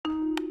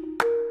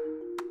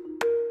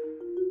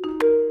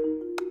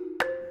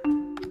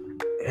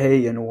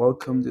Hey, and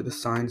welcome to the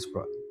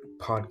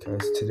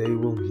Podcast. Today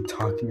we'll be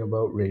talking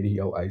about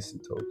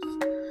radioisotopes.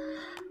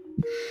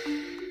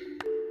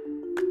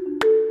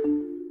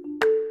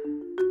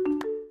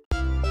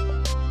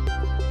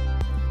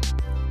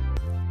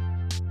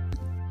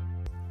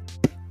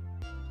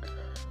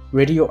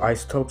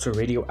 Radioisotopes are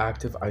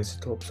radioactive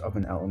isotopes of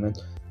an element.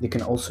 They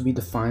can also be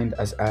defined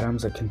as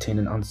atoms that contain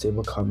an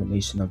unstable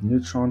combination of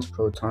neutrons,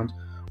 protons,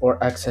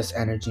 or excess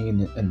energy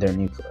in their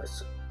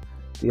nucleus.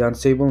 The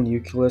unstable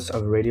nucleus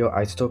of a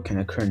radioisotope can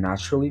occur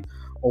naturally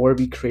or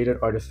be created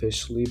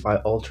artificially by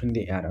altering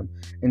the atom.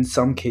 In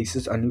some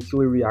cases, a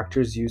nuclear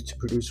reactor is used to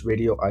produce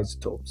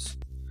radioisotopes.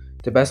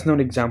 The best known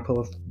example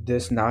of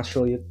this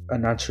naturally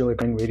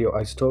occurring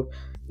radioisotope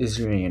is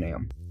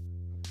uranium.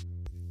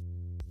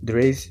 The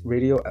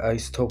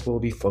radioisotope we'll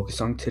be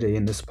focused on today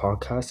in this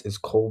podcast is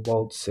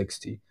cobalt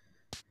 60.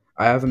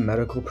 I have a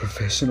medical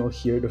professional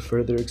here to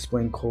further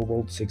explain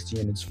cobalt 60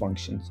 and its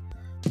functions.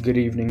 Good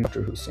evening,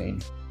 Dr.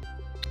 Hussein.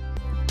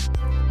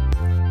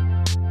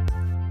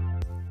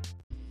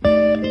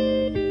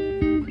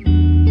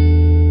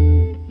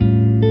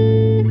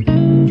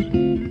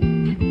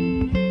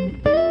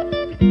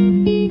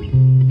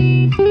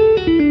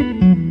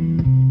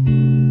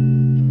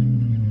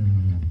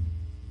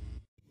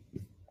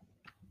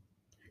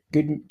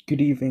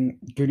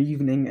 Good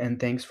evening, and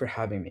thanks for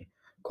having me.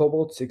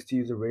 Cobalt 60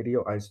 is a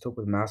radioisotope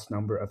with mass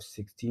number of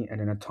 60 and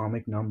an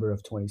atomic number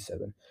of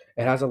 27.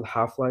 It has a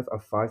half-life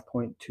of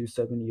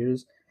 5.27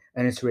 years,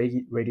 and its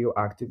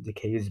radioactive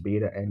decay is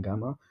beta and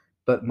gamma,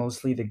 but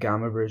mostly the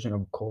gamma version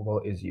of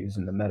cobalt is used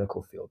in the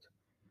medical field.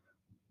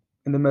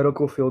 In the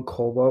medical field,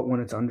 cobalt, when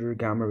it's under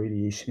gamma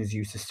radiation, is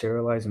used to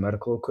sterilize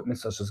medical equipment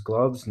such as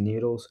gloves,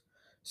 needles,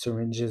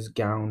 syringes,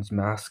 gowns,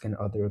 masks, and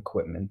other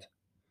equipment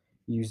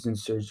used in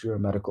surgery or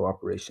medical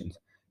operations.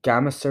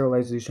 Gamma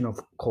sterilization of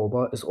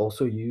cobalt is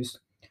also used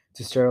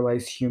to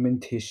sterilize human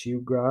tissue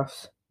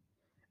grafts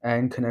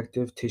and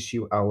connective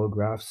tissue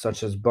allografts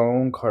such as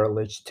bone,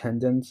 cartilage,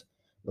 tendons,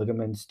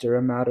 ligaments,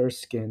 dura mater,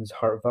 skins,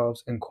 heart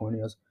valves, and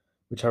corneas,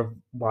 which are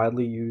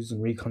widely used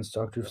in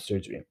reconstructive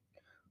surgery,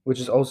 which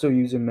is also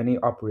used in many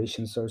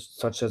operations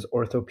such as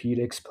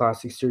orthopedics,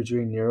 plastic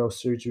surgery,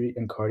 neurosurgery,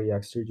 and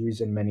cardiac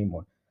surgeries, and many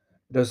more.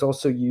 It is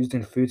also used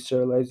in food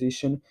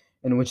sterilization,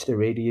 in which the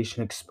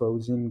radiation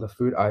exposing the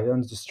food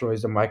items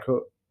destroys the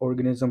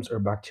microorganisms or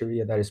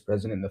bacteria that is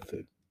present in the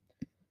food.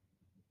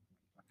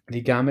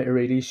 The gamma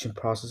irradiation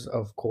process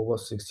of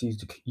cobalt 60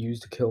 is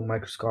used to kill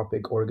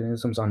microscopic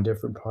organisms on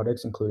different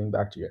products, including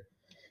bacteria.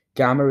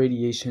 Gamma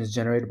radiation is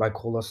generated by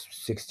cobalt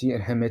 60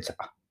 and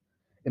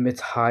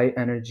emits high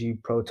energy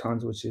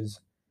protons, which is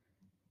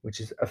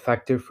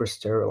effective for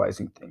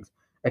sterilizing things.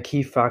 A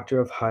key factor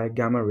of high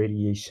gamma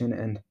radiation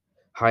and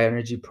high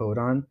energy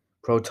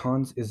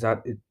protons is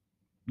that it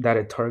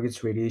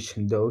targets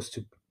radiation dose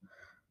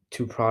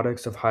to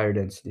products of higher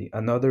density.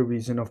 Another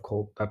reason that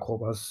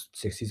cobalt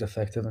 60 is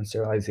effective in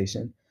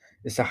sterilization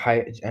is the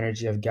high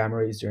energy of gamma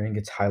rays during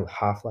its high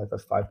half-life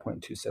of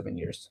 5.27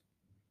 years.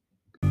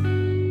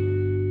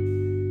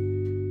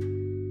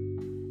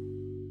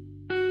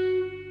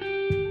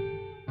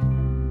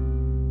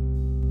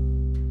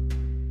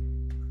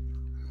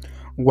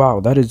 Wow,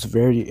 that is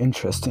very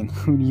interesting.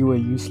 Who knew a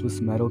useless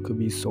metal could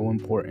be so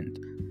important?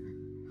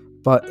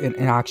 But in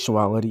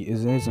actuality,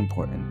 it is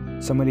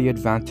important. Some of the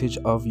advantage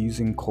of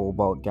using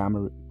cobalt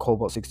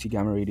 60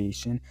 gamma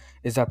radiation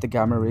is that the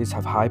gamma rays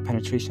have high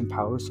penetration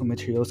power, so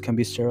materials can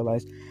be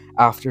sterilized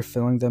after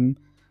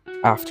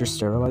after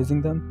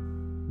sterilizing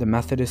them. The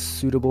method is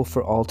suitable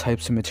for all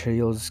types of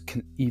materials,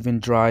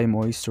 even dry,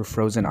 moist, or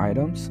frozen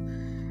items,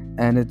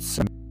 and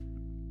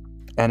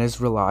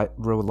is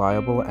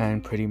reliable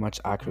and pretty much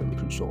accurately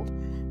controlled.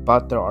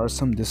 But there are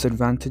some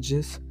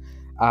disadvantages.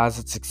 As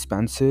it's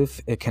expensive,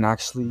 it can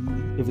actually,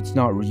 if it's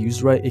not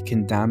reused right, it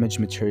can damage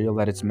material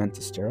that it's meant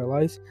to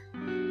sterilize.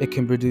 It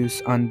can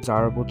produce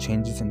undesirable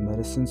changes in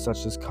medicine,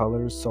 such as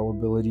colors,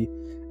 solubility,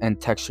 and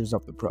textures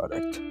of the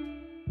product.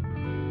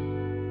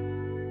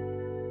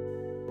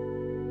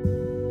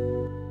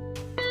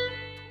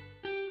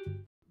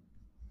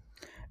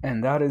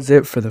 And that is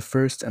it for the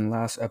first and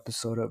last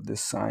episode of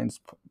this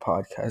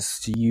podcast.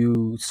 See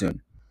you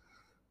soon.